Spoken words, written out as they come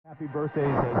Happy birthdays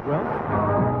as well.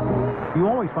 You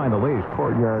always find the latest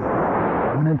courtyard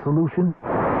permanent solution.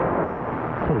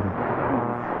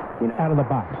 Out of the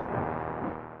box.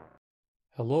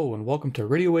 Hello and welcome to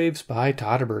Radio Waves by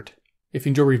todderbert. If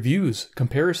you enjoy reviews,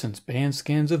 comparisons, band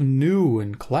scans of new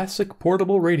and classic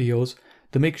portable radios,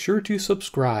 then make sure to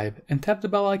subscribe and tap the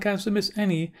bell icon to miss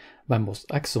any of my most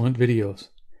excellent videos.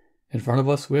 In front of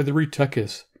us we have the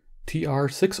Retekess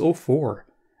TR604.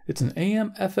 It's an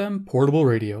AM FM portable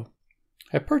radio.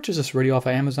 I purchased this radio off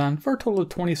of Amazon for a total of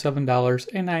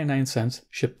 $27.99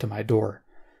 shipped to my door.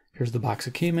 Here's the box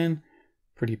it came in.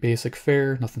 Pretty basic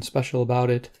fare, nothing special about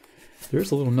it.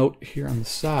 There's a little note here on the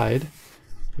side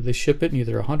where they ship it in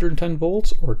either 110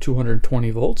 volts or 220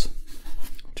 volts,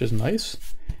 which is nice.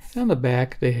 And on the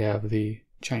back they have the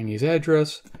Chinese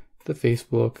address, the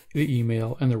Facebook, the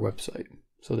email, and their website.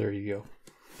 So there you go.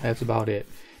 That's about it.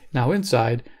 Now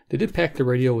inside, they did pack the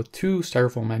radio with 2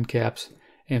 styrofoam end caps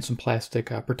and some plastic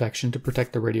protection to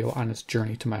protect the radio on its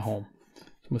journey to my home. So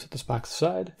I'm going to set this box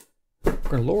aside. We're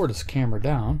going to lower this camera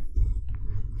down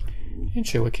and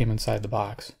show what came inside the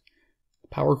box.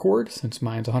 Power cord, since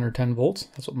mine's 110 volts,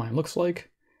 that's what mine looks like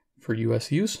for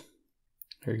US use.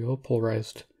 There you go,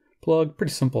 polarized plug,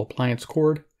 pretty simple appliance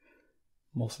cord.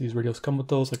 Most of these radios come with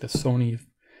those, like the Sony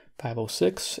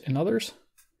 506 and others.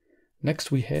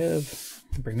 Next we have,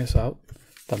 bring this out,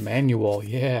 the manual.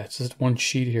 Yeah, it's just one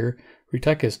sheet here.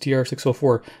 Retekess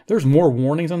TR604. There's more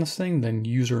warnings on this thing than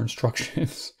user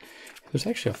instructions. There's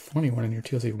actually a funny one in here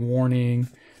too. It's a warning.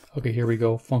 Okay, here we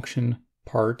go. Function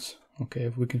parts. Okay,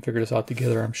 if we can figure this out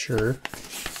together, I'm sure.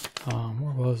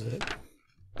 Where was it?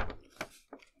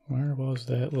 Where was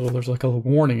that little? There's like a little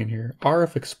warning in here.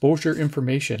 RF exposure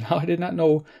information. How I did not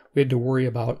know we had to worry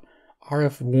about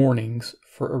RF warnings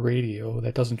for a radio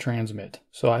that doesn't transmit.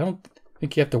 So I don't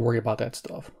think you have to worry about that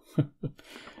stuff.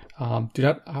 Do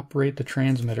not operate the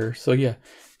transmitter. So yeah.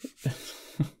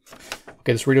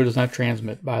 Okay, this radio does not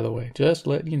transmit, by the way. Just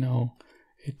let you know,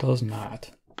 it does not.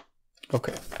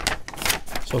 Okay.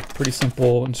 So pretty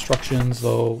simple instructions,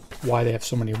 though. Why they have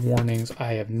so many warnings,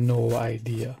 I have no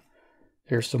idea.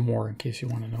 Here's some more in case you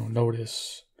want to know.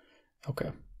 Notice.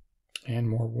 Okay. And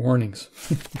more warnings.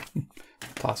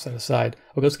 Toss that aside.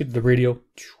 Okay, let's get to the radio.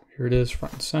 Here it is,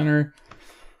 front and center.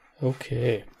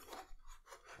 Okay.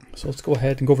 So let's go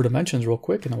ahead and go over dimensions real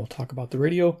quick, and then we'll talk about the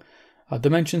radio.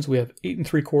 Dimensions, we have 8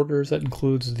 3/4. That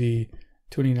includes the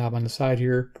tuning knob on the side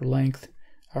here for length.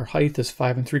 Our height is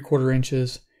 5 3/4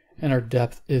 inches, and our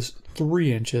depth is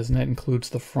 3 inches, and that includes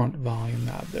the front volume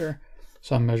knob there.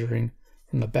 So I'm measuring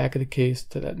from the back of the case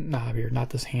to that knob here,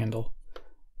 not this handle,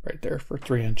 right there for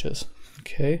 3 inches.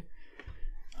 Okay.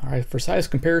 All right, for size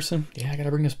comparison, yeah, I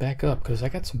gotta bring this back up because I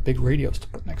got some big radios to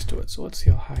put next to it. So let's see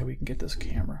how high we can get this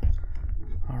camera.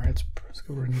 All right, let's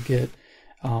go. We're gonna get.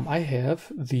 I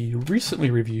have the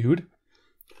recently reviewed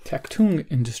TakTung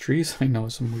Industries. I know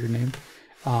it's some weird name.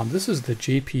 This is the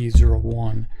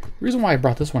JP-1. The reason why I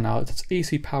brought this one out is it's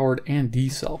AC powered and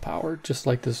D-cell powered, just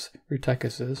like this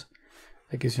Retekess is.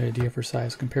 That gives you an idea for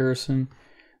size comparison.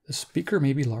 The speaker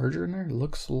may be larger in there. It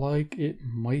looks like it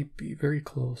might be very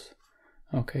close.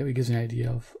 Okay, it gives you an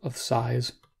idea of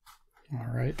size. All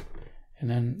right. And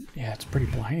then, yeah, it's pretty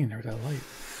blinding there with that light.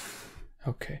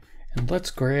 Okay, and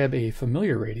let's grab a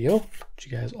familiar radio, which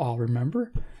you guys all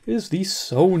remember, is the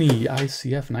Sony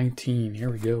ICF-19.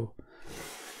 Here we go.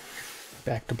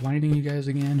 Back to blinding you guys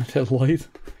again with that light.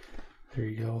 There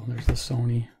you go. There's the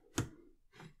Sony.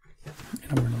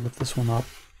 And we're going to lift this one up.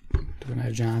 Doing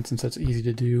that John, since that's easy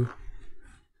to do.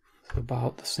 It's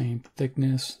about the same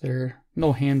thickness there.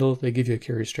 No handle. They give you a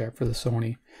carry strap for the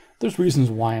Sony. There's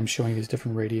reasons why I'm showing these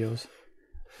different radios.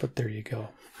 But there you go.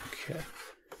 Okay.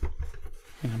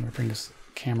 And I'm going to bring this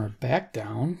camera back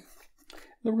down.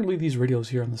 Then we're going to leave these radios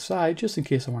here on the side just in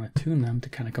case I want to tune them to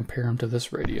kind of compare them to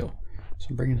this radio. So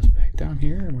I'm bringing this back down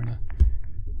here. I'm going to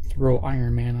throw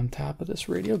Iron Man on top of this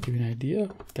radio, give you an idea.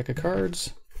 Deck of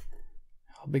cards.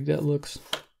 How big that looks.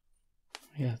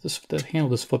 Yeah, the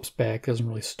handle just flips back. Doesn't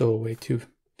really stow away too,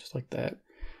 just like that.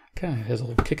 Kind of has a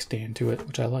little kickstand to it,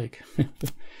 which I like.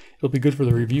 It'll be good for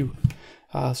the review.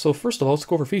 So first of all, let's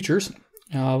go over features.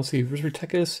 Let's see, here's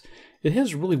Retekess. It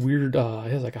has really weird,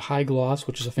 it has like a high gloss,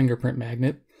 which is a fingerprint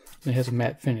magnet. And it has a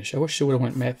matte finish. I wish it would have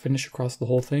went matte finish across the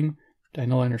whole thing. I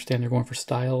know I understand they're going for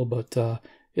style, but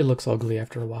it looks ugly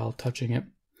after a while touching it.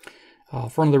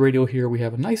 Front of the radio here, we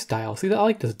have a nice dial. See, I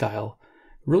like this dial.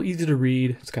 Real easy to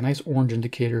read. It's got a nice orange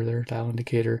indicator there, dial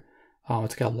indicator.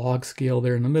 It's got a log scale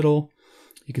there in the middle.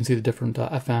 You can see the different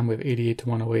FM. We have 88 to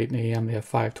 108, and AM they have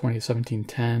 520 to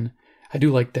 1710. I do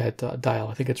like that dial.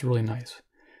 I think it's really nice.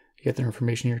 You get their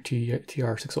information here,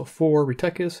 TR604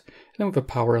 Retekess, and then we have a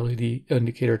power LED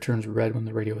indicator turns red when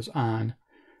the radio is on.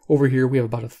 Over here we have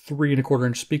about a 3 1/4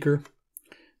 inch speaker.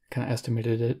 Kind of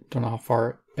estimated it, don't know how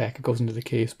far back it goes into the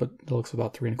case, but it looks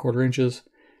about 3 1/4 inches.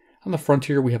 On the front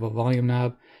here we have a volume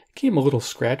knob. It came a little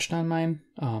scratched on mine.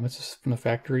 It's just from the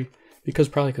factory. Because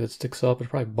it sticks up, it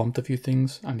probably bumped a few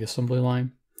things on the assembly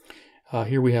line.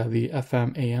 Here we have the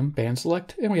FM AM band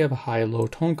select, and we have a high-low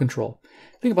tone control.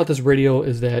 The thing about this radio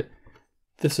is that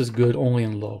this is good only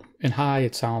in low. In high,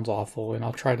 it sounds awful, and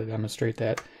I'll try to demonstrate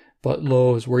that. But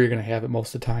low is where you're going to have it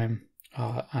most of the time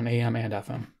on AM and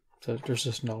FM. So there's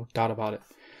just no doubt about it.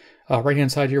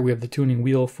 Right-hand side here, we have the tuning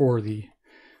wheel for of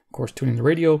course, tuning the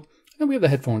radio. And we have the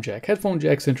headphone jack. Headphone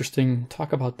jack's interesting. We'll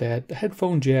talk about that. The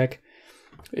headphone jack,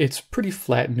 it's pretty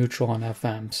flat and neutral on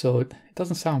FM, so it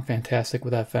doesn't sound fantastic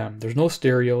with FM. There's no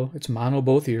stereo. It's mono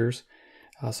both ears,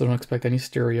 so don't expect any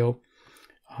stereo.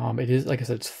 It is, like I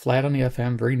said, it's flat on the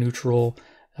FM, very neutral,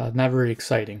 not very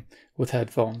exciting with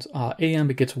headphones. AM,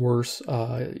 it gets worse.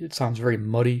 It sounds very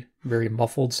muddy, very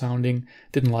muffled sounding.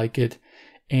 Didn't like it.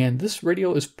 And this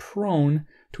radio is prone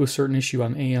to a certain issue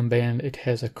on AM band. It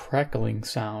has a crackling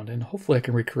sound, and hopefully I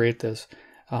can recreate this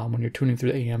when you're tuning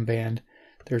through the AM band.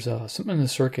 There's something in the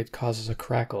circuit causes a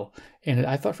crackle, and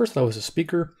I thought first that was a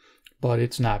speaker, but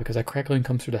it's not, because that crackling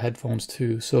comes through the headphones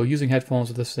too. So using headphones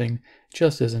with this thing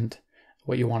just isn't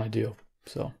what you want to do.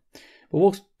 So, but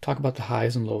we'll talk about the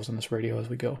highs and lows on this radio as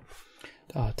we go.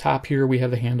 Top here we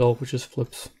have the handle, which just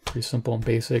flips, pretty simple and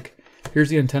basic. Here's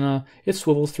the antenna. It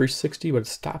swivels 360, but it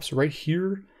stops right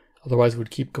here. Otherwise, it would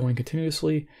keep going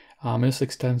continuously. And this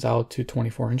extends out to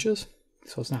 24 inches,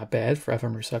 so it's not bad for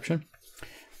FM reception.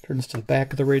 Turn this to the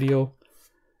back of the radio.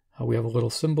 We have a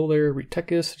little symbol there,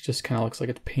 Retekess. It just kind of looks like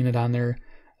it's painted on there.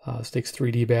 This takes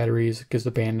 3D batteries. It gives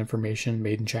the band information,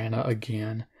 made in China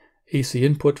again. AC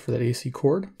input for that AC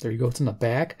cord. There you go, it's in the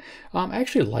back. I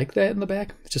actually like that in the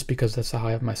back, just because that's how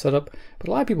I have my setup. But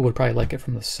a lot of people would probably like it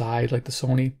from the side, like the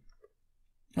Sony.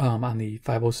 On the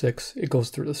 506, it goes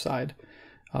through the side.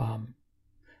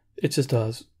 It just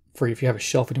does. For if you have a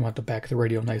shelf and you want the back of the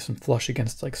radio nice and flush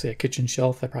against, like, say, a kitchen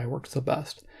shelf, that probably works the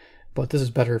best. But this is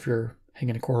better if you're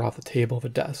hanging a cord off the table of a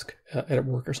desk at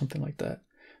work or something like that.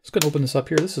 Just going to open this up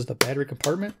here. This is the battery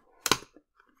compartment.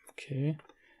 Okay.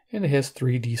 And it has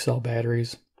 3 D-cell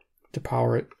batteries to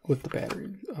power it with the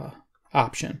battery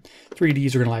option. 3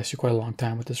 Ds are going to last you quite a long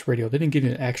time with this radio. They didn't give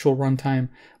you an actual runtime,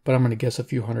 but I'm going to guess a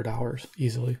few hundred hours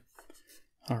easily.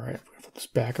 All right. I'm going to flip this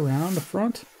back around the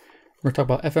front. We're going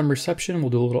to talk about FM reception. We'll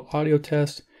do a little audio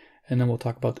test, and then we'll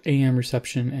talk about AM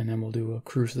reception, and then we'll do a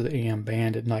cruise to the AM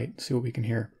band at night, see what we can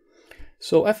hear.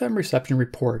 So FM reception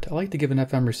report. I like to give an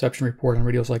FM reception report on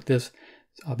radios like this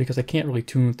because I can't really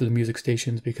tune to the music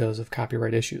stations because of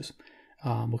copyright issues.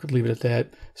 We could leave it at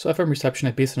that. So FM reception,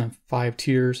 I base it on 5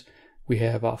 tiers. We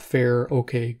have fair,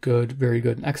 okay, good, very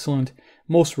good, and excellent.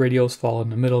 Most radios fall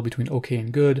in the middle between okay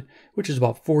and good, which is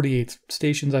about 48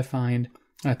 stations I find.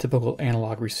 A typical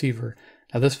analog receiver.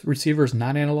 Now this receiver is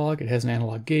not analog, it has an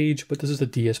analog gauge, but this is a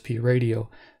DSP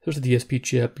radio. There's a DSP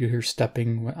chip, you'll hear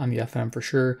stepping on the FM for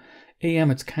sure.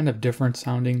 AM, it's kind of different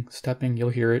sounding stepping,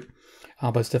 you'll hear it,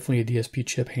 but it's definitely a DSP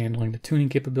chip handling the tuning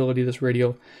capability of this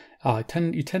radio. You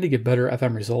tend to get better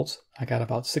FM results. I got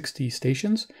about 60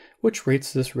 stations, which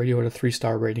rates this radio at a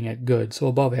 3-star rating at good, so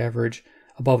above average,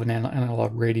 above an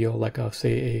analog radio like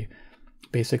say a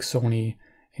basic Sony,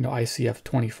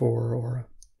 ICF-24 or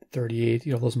 38,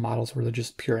 those models where they're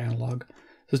just pure analog.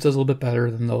 This does a little bit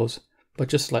better than those, but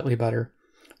just slightly better.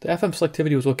 The FM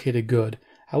selectivity was okay to good.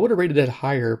 I would have rated that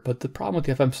higher, but the problem with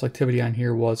the FM selectivity on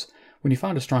here was when you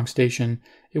found a strong station,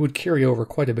 it would carry over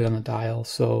quite a bit on the dial.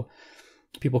 So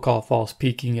people call it false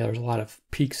peaking. There's a lot of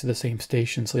peaks to the same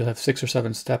station. So you'll have 6 or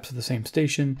 7 steps at the same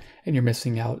station, and you're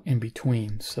missing out in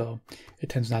between. So it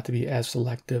tends not to be as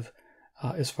selective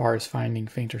as far as finding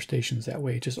fainter stations that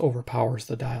way. It just overpowers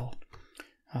the dial.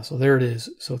 So there it is.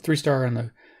 So 3-star on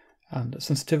the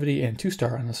sensitivity and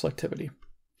 2-star on the selectivity.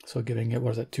 So giving it,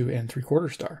 2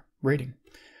 3/4 star rating.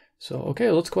 So,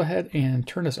 okay, let's go ahead and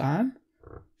turn this on.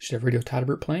 Should have radio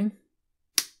todderbert playing.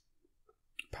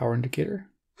 Power indicator.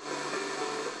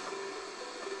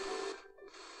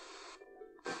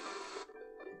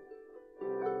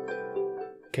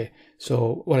 Okay,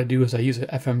 so what I do is I use an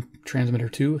FM transmitter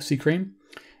too, a C-Crane.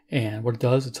 And what it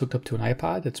does, it's hooked up to an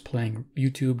iPod that's playing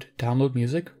YouTube download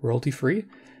music, royalty-free.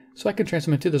 So I can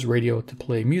transmit to this radio to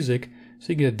play music, so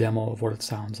you get a demo of what it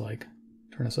sounds like.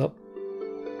 Turn this up.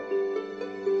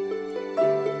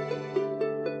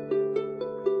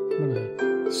 I'm going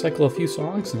to cycle a few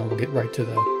songs, and then we'll get right to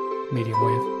the medium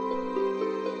wave.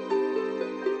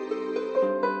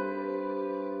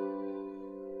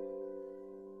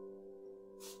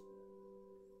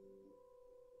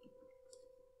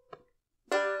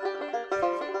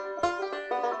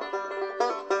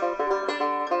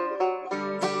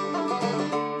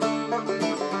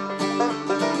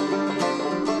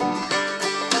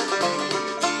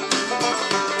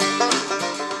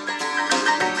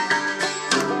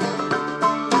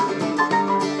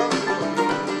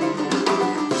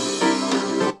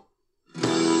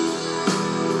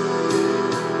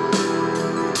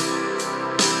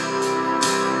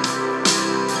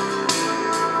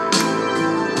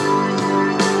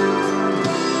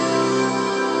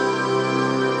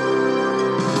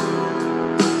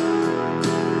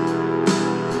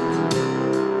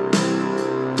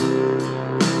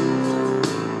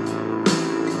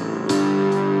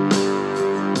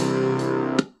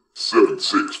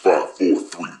 6, 5, 4,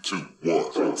 3, 2, 1. You'll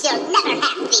never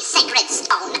have the sacred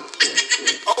stone.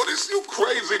 Oh, this you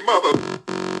crazy mother.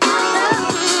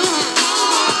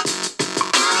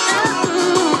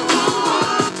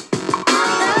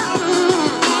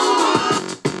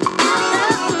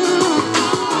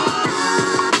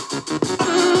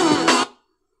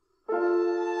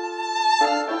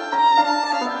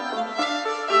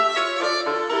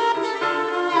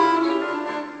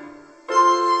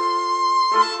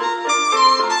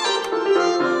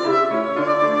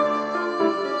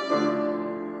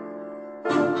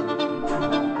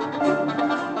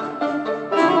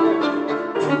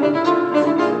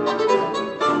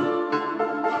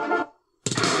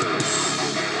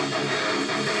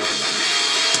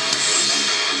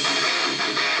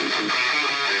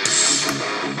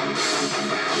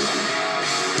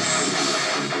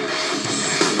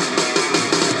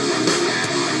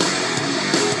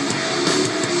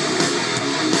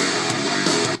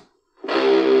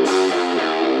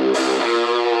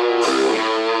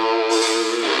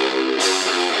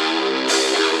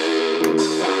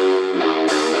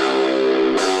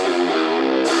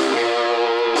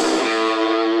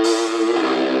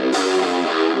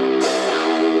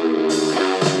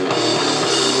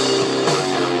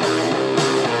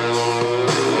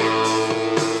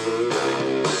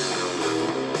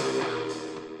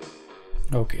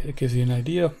 Okay, that gives you an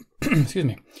idea, excuse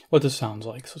me, what this sounds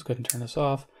like. So let's go ahead and turn this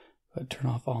off. Go ahead and turn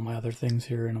off all my other things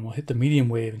here, and then we'll hit the medium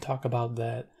wave and talk about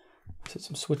that. Let's hit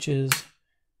some switches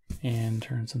and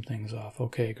turn some things off.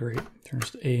 Okay, great. Turns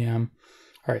to AM.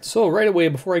 All right, so right away,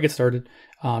 before I get started,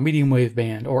 medium wave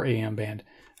band or AM band.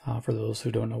 For those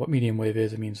who don't know what medium wave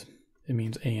is, it means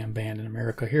AM band in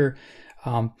America here.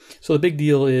 So the big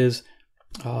deal is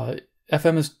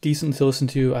FM is decent to listen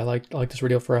to. I like this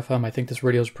radio for FM. I think this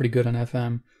radio is pretty good on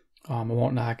FM. I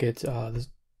won't knock it.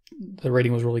 The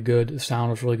rating was really good. The sound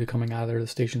was really good coming out of there. The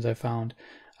stations I found,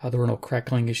 there were no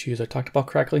crackling issues. I talked about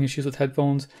crackling issues with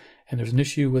headphones, and there's an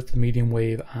issue with the medium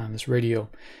wave on this radio.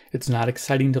 It's not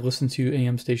exciting to listen to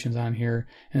AM stations on here,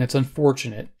 and it's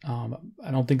unfortunate.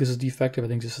 I don't think this is defective. I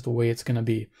think this is the way it's going to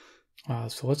be.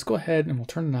 So let's go ahead and we'll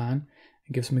turn it on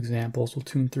and give some examples. We'll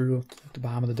tune through at the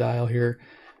bottom of the dial here.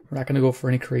 We're not going to go for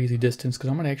any crazy distance because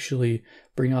I'm going to actually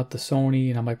bring out the Sony,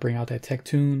 and I might bring out that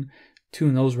TakTung,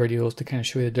 tune those radios to kind of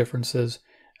show you the differences,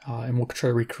 and we'll try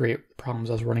to recreate the problems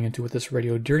I was running into with this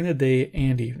radio during the day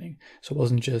and evening. So it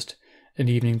wasn't just an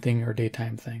evening thing or a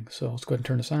daytime thing. So let's go ahead and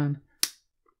turn this on.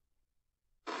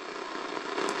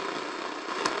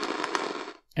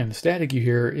 And the static you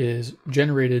hear is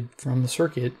generated from the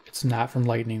circuit. It's not from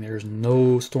lightning. There's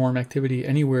no storm activity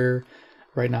anywhere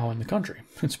right now in the country.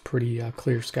 It's pretty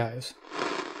clear skies.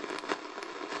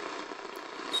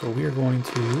 So we are going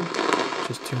to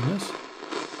just tune this.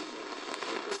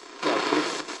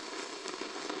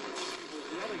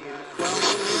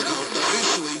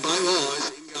 By law,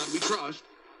 in God we trust,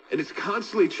 and it's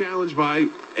constantly challenged by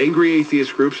angry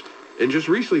atheist groups. And just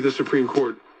recently, the Supreme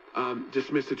Court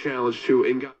dismissed the challenge to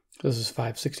in God. This is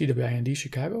 560 WIND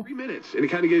Chicago. 3 minutes, and it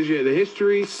kind of gives you the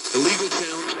history, the legal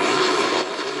challenge.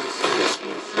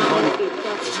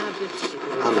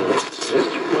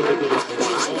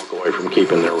 Walk away from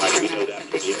keeping their right. We know that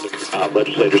for the other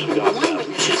legislators who got that.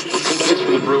 It's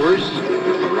for the Brewers.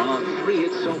 We're on 3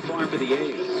 hits so far for the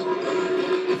A's.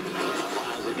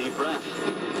 Miles a deep breath.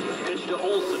 Pitch to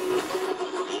Olsen.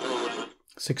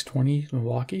 620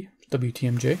 Milwaukee,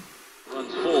 WTMJ.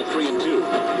 Runs full 3-2.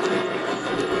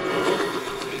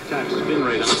 Tap spin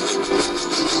rate on.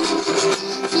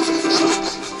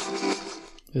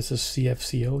 This is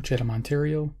CFCO, Chatham,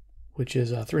 Ontario, which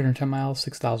is 310 miles,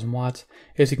 6,000 watts.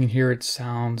 As you can hear, it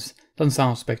doesn't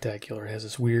sound spectacular. It has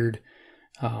this weird,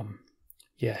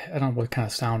 yeah, I don't know what kind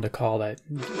of sound to call that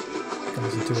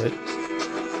comes into it.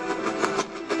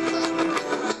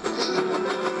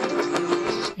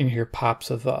 And you hear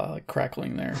pops of like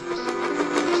crackling there.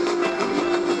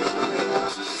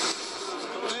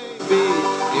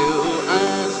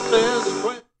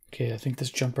 Okay, I think this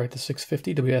jumped right to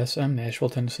 650 WSM, Nashville,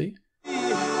 Tennessee.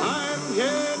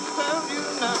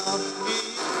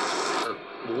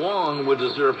 Wong would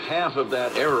deserve half of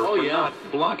that error for not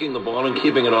blocking the ball and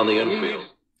keeping it on the infield.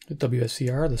 The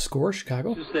WSCR, The Score,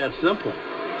 Chicago. Just that simple.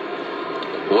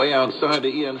 Way outside to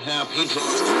Ian Happ. He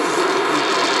draws.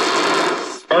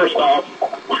 First off,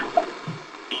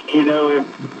 you know, if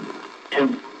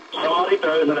somebody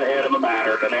throws it ahead of a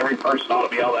batter, then every person ought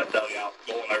to be all that dugout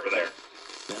going over there.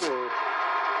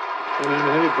 And then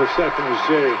headed for second is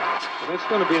Jay. And that's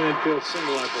going to be an infield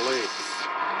single, I believe.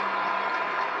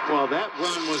 Well, that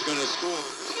run was going to score.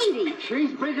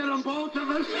 She's bigger than both of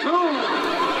us, too.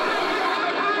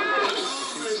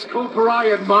 Cooper, I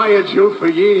admired you for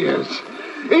years.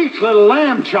 Each little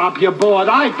lamb chop you bought,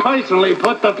 I personally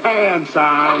put the pants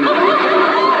on.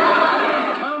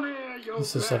 Come here, you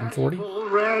This is 740.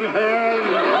 redhead.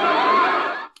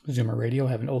 Zoomer radio,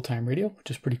 I have an old-time radio,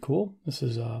 which is pretty cool. This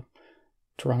is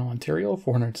Toronto, Ontario,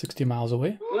 460 miles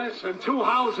away. Listen, two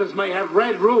houses may have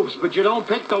red roofs, but you don't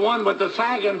pick the one with the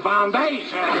sagging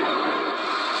foundation. A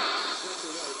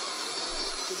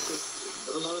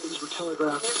lot of these were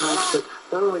telegraphed attacks that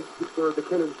not only were the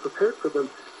Kennedys prepared for them,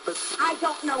 but... I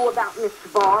don't know about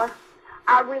Mr. Barr.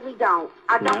 I really don't.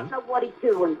 I don't know what he's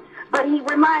doing. But he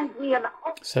reminds me of...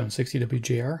 760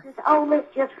 WJR. Oh, let's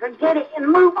just forget it and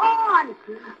move on.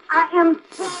 I am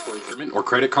so... Or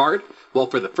credit card? Well,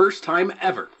 for the first time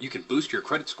ever, you can boost your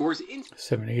credit scores in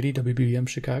 780 WBM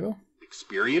Chicago.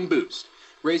 Experian Boost.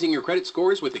 Raising your credit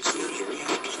scores with Experian.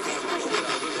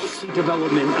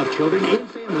 Development of children and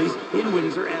families in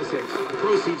Windsor, Essex.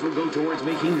 Proceeds will go towards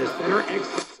making the center We're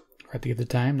at the other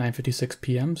time, 9:56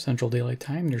 p.m. Central Daylight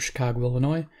Time near Chicago,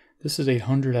 Illinois. This is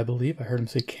 800, I believe. I heard him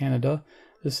say Canada.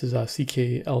 This is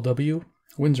CKLW,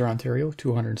 Windsor, Ontario,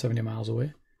 270 miles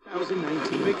away.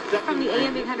 From the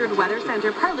AM 800 Weather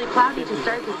Center, partly cloudy to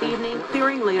start this evening,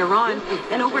 clearing later on.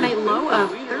 An overnight low of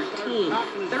 13.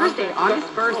 Thursday, August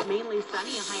 1st, mainly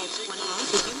sunny, a high of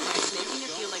 28. The humidity making it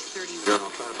feel like 30. I'll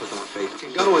try to put on my face.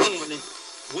 Go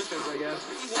with it, I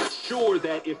guess. Sure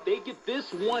that if they get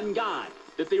this one guy,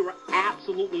 that they were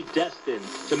absolutely destined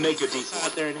to make a decent.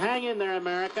 Out there and hang in there,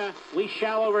 America. We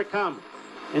shall overcome.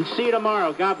 And see you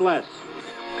tomorrow. God bless.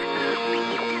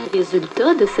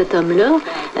 Résultat de cet homme-là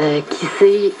qui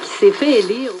s'est fait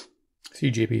élire.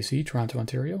 CJPC, Toronto,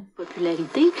 Ontario.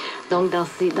 Popularité. Donc, dans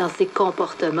ses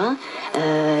comportements,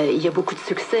 il y a beaucoup de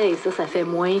succès et ça fait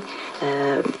moins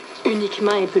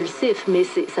uniquement impulsif, mais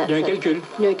il y a un calcul.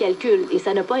 Il y a un calcul et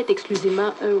ça n'a pas été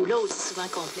exclusivement un ou l'autre, c'est souvent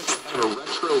complexe. A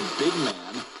retro big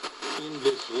man in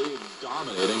this league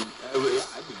dominating.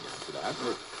 I'd be down for that.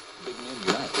 Big men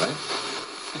unite, right?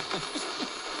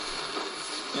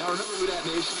 Now remember who that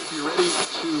nation, if you're ready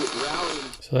to rally.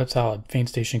 So that's how a faint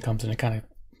station comes in. It kind of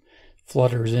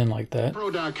flutters in like that.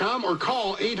 Pro.com or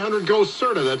call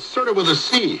 800-GO-CERTA. That's CERTA with a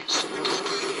C.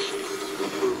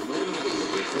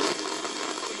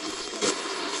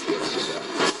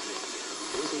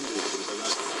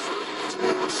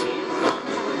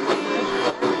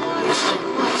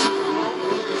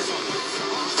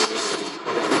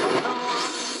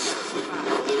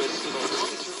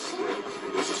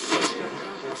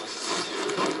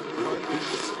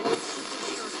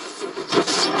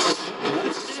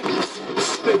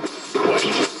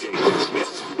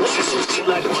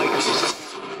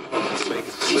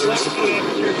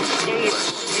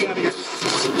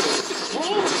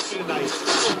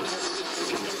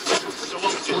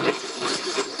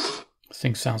 This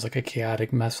thing sounds like a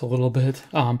chaotic mess a little bit.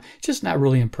 Just not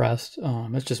really impressed.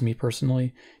 That's just me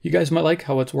personally. You guys might like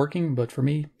how it's working, but for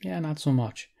me, yeah, not so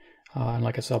much. And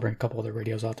like I said, I'll bring a couple other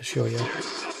radios out to show you.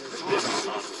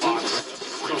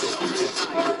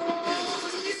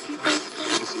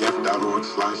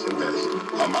 ICF.org/invest.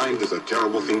 A mind is a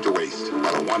terrible thing to waste,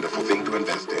 but a wonderful thing to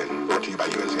invest in. Brought to you by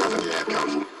UNC Health and the Ad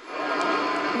Council.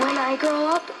 When I grow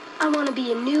up, I want to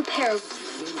be a new pair of...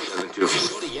 7-2. Go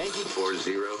to Yankee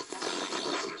 40.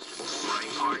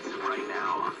 Right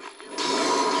now.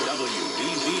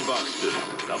 WBZ Boston,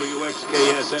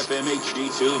 WXKS FM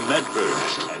HD2 Medford.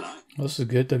 Well, this is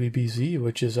good, WBZ,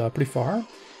 which is pretty far.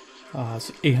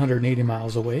 It's 880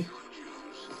 miles away.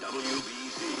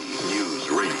 News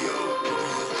Radio.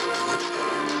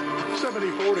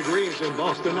 74 degrees in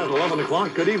Boston at 11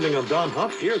 o'clock. Good evening, I'm Don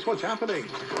Huff. Here's what's happening.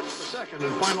 The second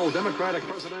and final Democratic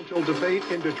presidential debate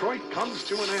in Detroit comes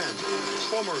to an end.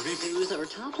 Former VP... News, our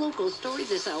top local story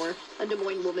this hour. A Des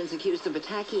Moines woman's accused of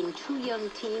attacking two young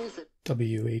teens.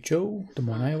 WHO, Des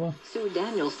Moines, Iowa. Sue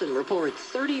Danielson reports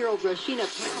 30-year-old Rashina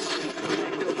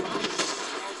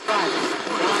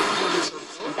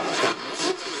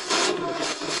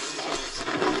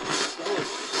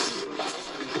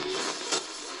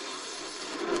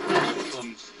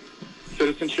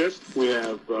Citizenship. We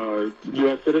have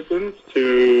U.S. citizens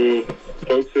to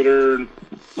folks that are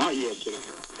not U.S.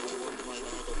 citizens.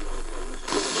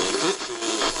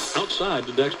 Outside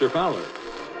to Dexter Fowler.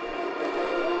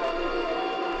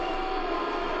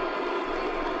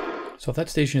 So if that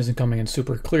station isn't coming in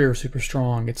super clear, super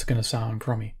strong, it's going to sound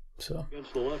crummy. So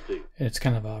Against the lefty. and it's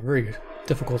kind of very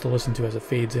difficult to listen to as it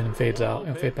fades in and fades out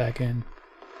and fade back in.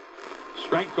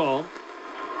 Strike call.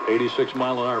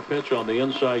 86-mile-an-hour pitch on the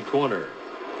inside corner.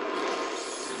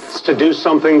 To do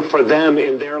something for them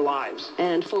in their lives.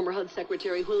 And former HUD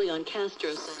Secretary Julian Castro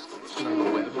says...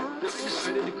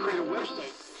 Decided to create a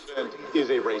website. is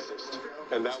a racist.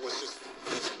 And that was just...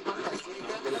 I'm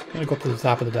going to go up to the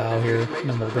top of the dial here, and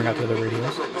then we'll bring out the other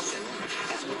radios.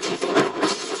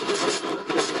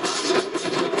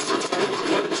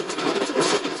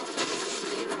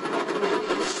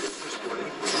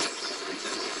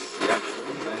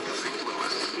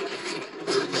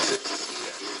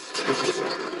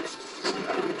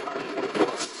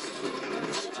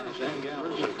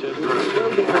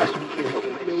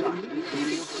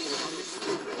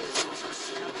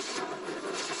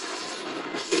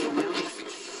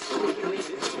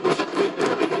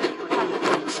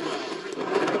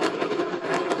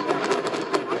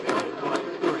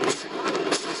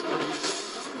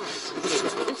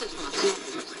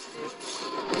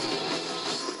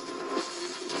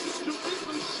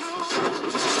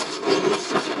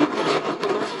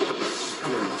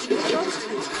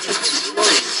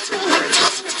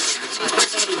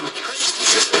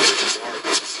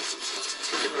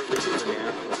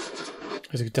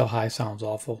 As you can tell, high sounds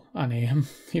awful on AM.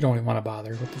 You don't even want to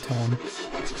bother with the tone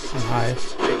on high.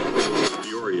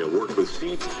 Peoria worked with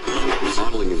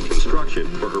modeling and construction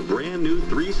for her brand new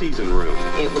 3-season room.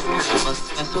 It was kind of a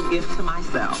special gift to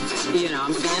myself. You know,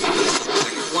 I'm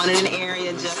wanted an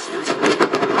area just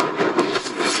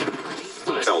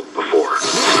felt before.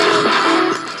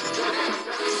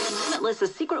 Limitless, a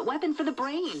secret weapon for the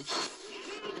brain.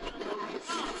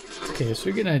 Okay, so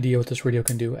you get an idea what this radio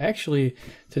can do. Actually,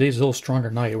 today's a little stronger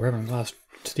night. We're having a lot of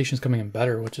stations coming in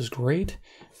better, which is great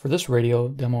for this radio,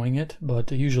 demoing it,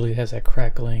 but usually it has that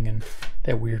crackling and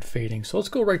that weird fading. So let's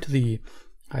go right to the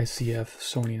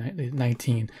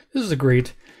ICF-19. This is a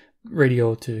great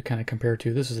radio to kind of compare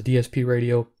to. This is a DSP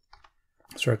radio.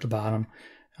 Start at the bottom.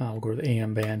 We'll go to the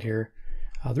AM band here.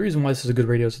 The reason why this is a good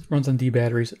radio is it runs on D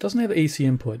batteries. It doesn't have AC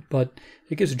input, but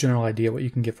it gives a general idea what you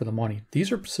can get for the money.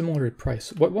 These are similar in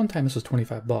price. One time this was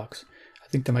 25 bucks. I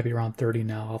think they might be around 30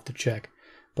 now. I'll have to check.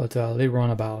 But they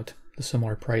run about the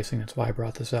similar pricing. That's why I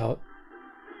brought this out.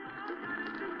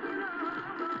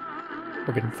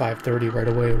 We're getting 530 right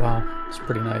away. Wow, it's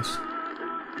pretty nice.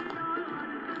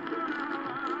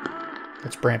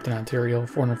 That's Brampton, Ontario,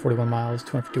 441 miles,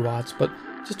 250 watts. But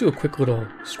just do a quick little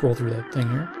scroll through that thing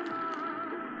here.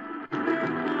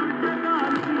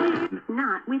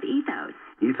 Not with Ethos.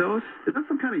 Ethos? Is that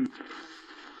some kind of...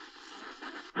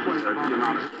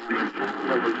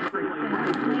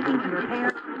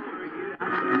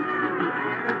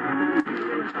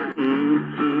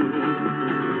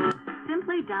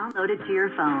 Simply download it to your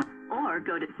phone or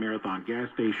go to Marathon gas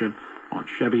station on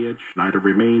Cheviot. Schneider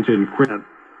remains in critical.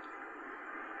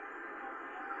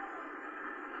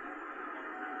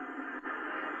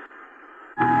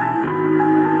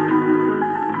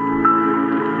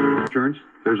 Insurance.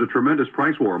 There's a tremendous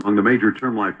price war among the major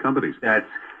term life companies. That's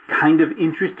kind of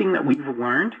interesting that we've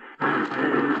learned. Keep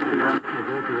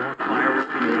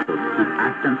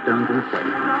accent stones in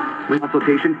place. With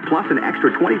consultation plus an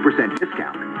extra 20%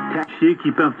 discount.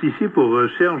 Qui participe aux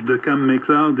recherches de cam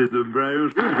McLeod et de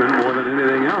Brian more than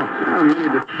anything else.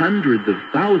 Hundreds of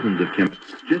thousands of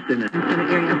chemists just in an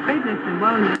area of fitness and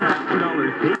wellness.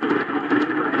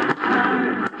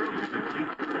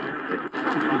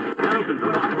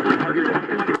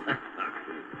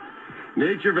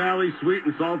 Nature Valley sweet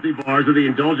and salty bars are the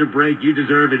indulgent break you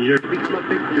deserve in your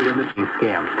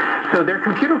scams. So their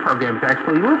computer programs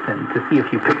actually listen to see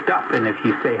if you picked up, and if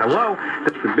you say hello.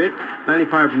 That's the bit.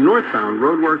 95 northbound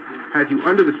roadwork had you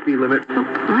under the speed limit. So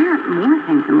why aren't more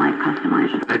things in life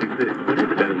customized? It's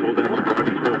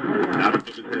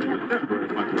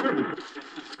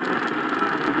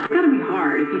got to be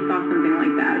hard if you saw something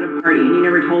like that at a party and you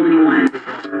never told anyone.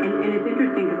 And it's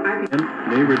interesting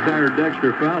because They retired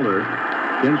Dexter Fowler.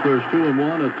 Kinsler's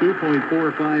 2-1, a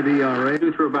 2.45 ERA.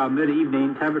 Through about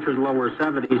mid-evening, temperatures lower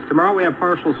 70s. Tomorrow we have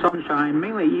partial sunshine,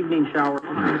 mainly evening showers.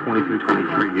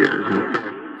 23 years.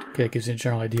 Okay, it gives you a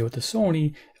general idea with the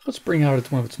Sony. Let's bring out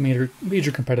one of its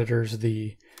major competitors,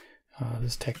 the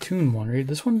this TakTung one. Right?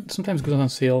 This one sometimes goes on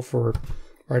sale for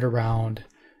right around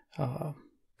the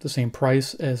same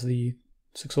price as the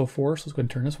 604. So let's go ahead and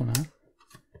turn this one on.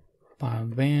 Bottom of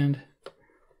the band.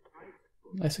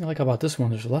 Nice thing I like about this one,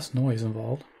 there's less noise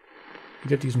involved. You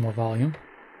get to use more volume.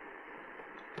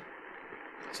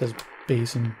 It says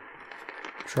bass and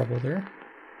treble there.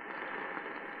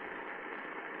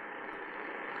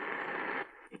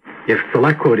 If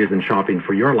SelectQuote isn't shopping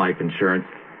for your life insurance,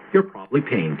 you're probably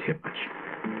paying too much.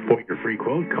 For your free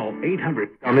quote, call 800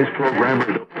 on this program.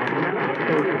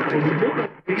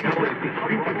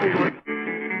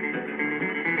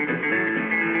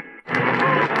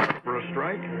 For a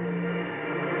strike?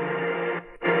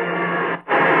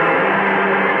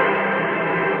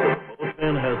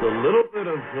 Has a little bit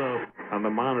of thumbs up on the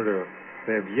monitor.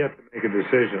 They have yet to make a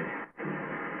decision.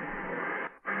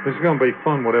 This is going to be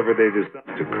fun, whatever they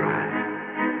decide to cry.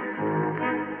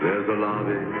 There's a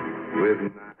lobby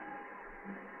with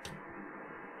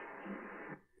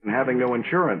and having no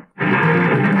insurance.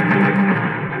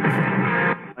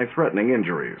 Life-threatening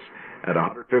injuries at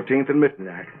 115th and Mission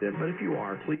accident. But if you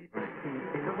are, please.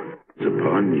 It's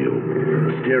upon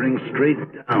you, staring straight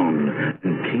down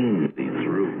and keenly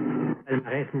through.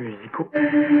 Palmarès musicaux.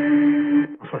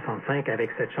 En 65, avec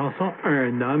cette chanson,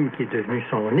 un homme qui est devenu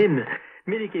son hymne.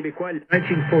 Mais les Québécois,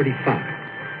 1945.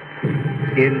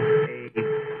 In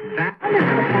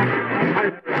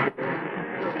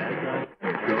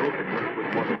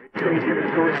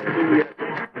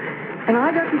And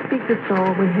I got to speak to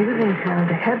Saul when he was in town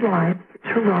to headline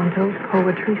Toronto's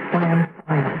Poetry Slam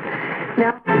Final.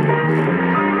 Now,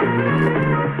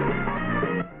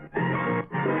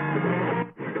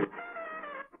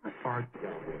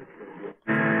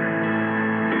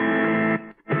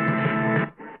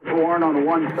 Horn on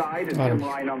one side and Tim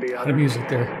Ryan on the A lot other. of music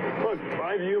there. Look,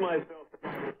 I view myself.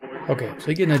 Okay, so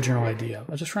you get a general idea.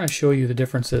 I was just trying to show you the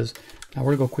differences. Now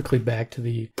we're going to go quickly back to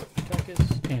the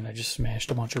Retekess, and I just smashed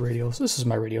a bunch of radios. This is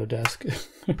my radio desk.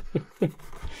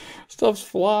 Stuff's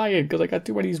flying because I got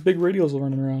too many of these big radios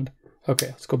running around. Okay,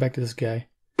 let's go back to this guy.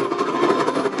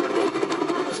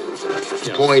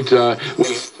 Point, to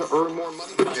earn more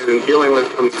money and dealing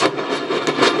with them.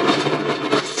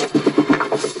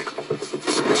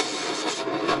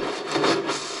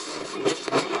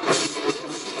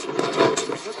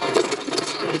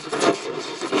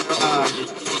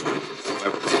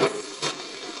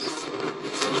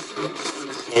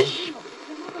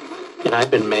 And I've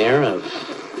been mayor of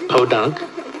Podunk,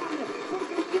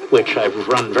 which I've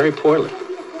run very poorly.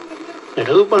 And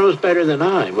who knows better than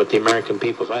I what the American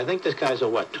people? I think this guy's a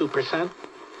what, 2%?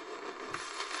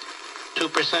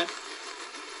 2%?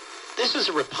 This is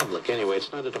a republic anyway,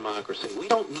 it's not a democracy. We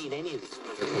don't need any of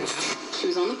these. She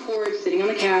was on the porch, sitting on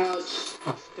the couch.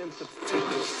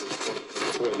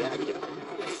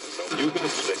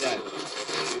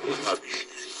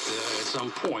 At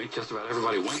some point, just about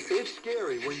everybody went. It's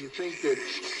scary when you think that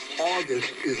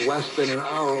August is less than an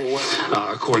hour away.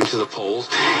 According to the polls.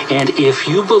 And if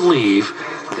you believe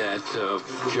that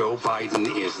Joe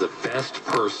Biden is the best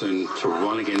person to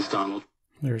run against Donald.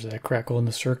 There's that crackle in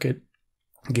the circuit.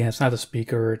 Again, it's not the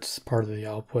speaker, it's part of the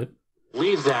output.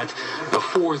 Leave that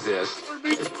before this.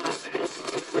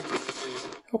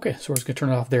 Okay, so we're just going to turn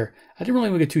it off there. I didn't really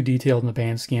want to get too detailed in the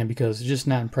band scan because I'm just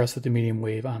not impressed with the medium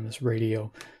wave on this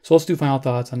radio. So let's do final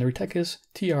thoughts on the Retekess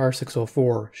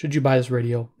TR604. Should you buy this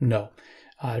radio? No.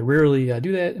 I rarely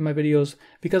do that in my videos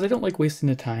because I don't like wasting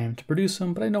the time to produce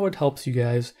them, but I know it helps you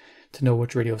guys to know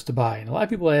which radios to buy. And a lot of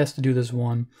people ask to do this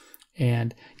one.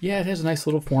 And yeah, it has a nice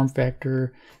little form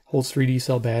factor, holds 3D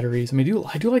cell batteries. I mean,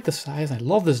 I do like the size, and I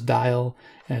love this dial,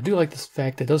 and I do like the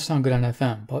fact that it does sound good on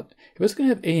FM. But if it's going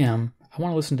to have AM, I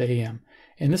want to listen to AM.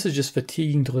 And this is just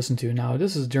fatiguing to listen to. Now,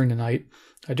 this is during the night.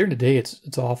 During the day,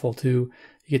 it's awful too.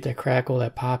 You get that crackle,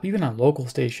 that pop. Even on local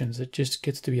stations, it just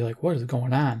gets to be like, what is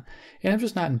going on? And I'm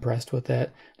just not impressed with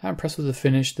that. Not impressed with the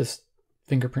finish. This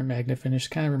fingerprint magnet finish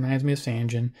kind of reminds me of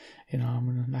Sanjin. You know,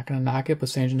 I'm not going to knock it, but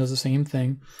Sanjin does the same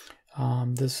thing.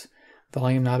 This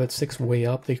volume knob at 6 way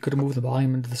up. They could have moved the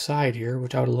volume into the side here,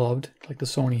 which I would have loved, like the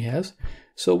Sony has.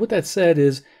 So with that said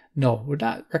is, no, would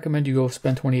not recommend you go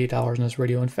spend $28 on this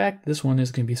radio. In fact, this one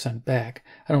is going to be sent back.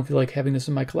 I don't feel like having this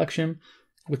in my collection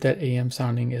with that AM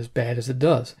sounding as bad as it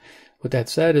does. With that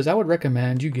said is, I would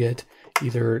recommend you get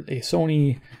either a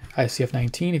Sony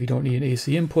ICF-19 if you don't need an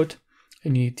AC input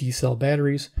and you need D-cell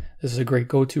batteries. This is a great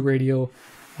go-to radio.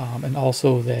 And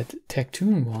also that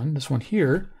TakTung one, this one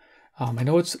here. I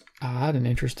know it's odd and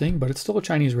interesting, but it's still a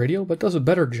Chinese radio, but does a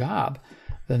better job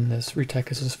than this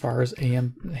Retekess as far as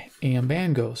AM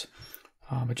band goes.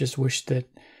 I just wish that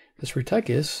this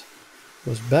Retekess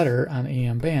was better on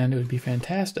AM band. It would be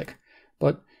fantastic.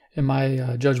 But in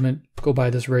my judgment, go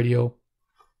buy this radio.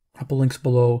 A couple links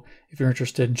below if you're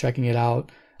interested in checking it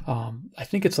out. I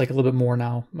think it's like a little bit more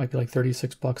now. It might be like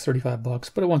 36 bucks, 35 bucks,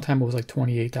 but at one time it was like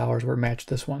 $28 where it matched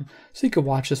this one. So you could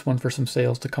watch this one for some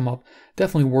sales to come up.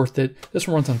 Definitely worth it. This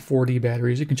one runs on 4D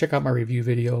batteries. You can check out my review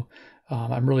video.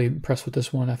 I'm really impressed with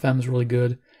this one. FM is really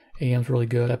good. AM is really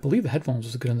good. I believe the headphones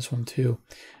was good on this one too.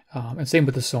 And same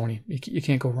with the Sony. You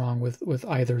can't go wrong with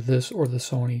either this or the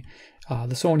Sony.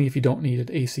 The Sony if you don't need an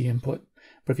AC input.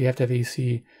 But if you have to have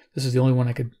AC, this is the only one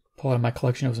I could pull out of my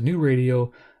collection. It was a new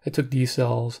radio. It took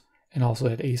D-cells and also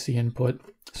had AC input,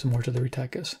 similar to the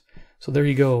Retekess. So there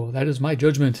you go. That is my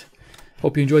judgment.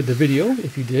 Hope you enjoyed the video.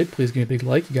 If you did, please give me a big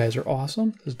like. You guys are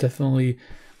awesome. This is definitely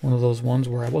one of those ones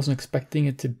where I wasn't expecting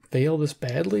it to fail this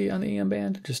badly on the AM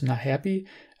band. Just not happy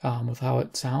with how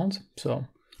it sounds. So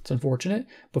it's unfortunate.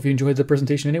 But if you enjoyed the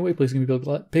presentation anyway, please give me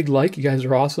a big like. You guys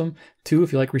are awesome. Too,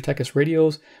 if you like Retekess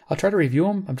radios, I'll try to review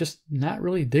them. I'm just not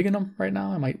really digging them right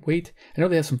now. I might wait. I know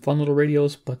they have some fun little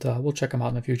radios, but we'll check them out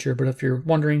in the future. But if you're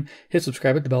wondering, hit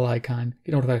subscribe at the bell icon.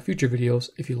 Get notified of future videos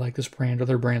if you like this brand or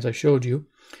other brands I showed you.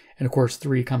 And of course,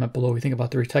 3, comment below what you think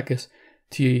about the Retekess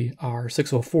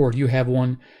TR604. Do you have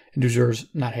one? And does yours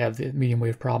not have the medium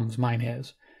wave problems mine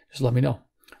has? Just let me know.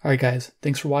 All right, guys.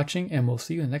 Thanks for watching, and we'll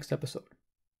see you in the next episode.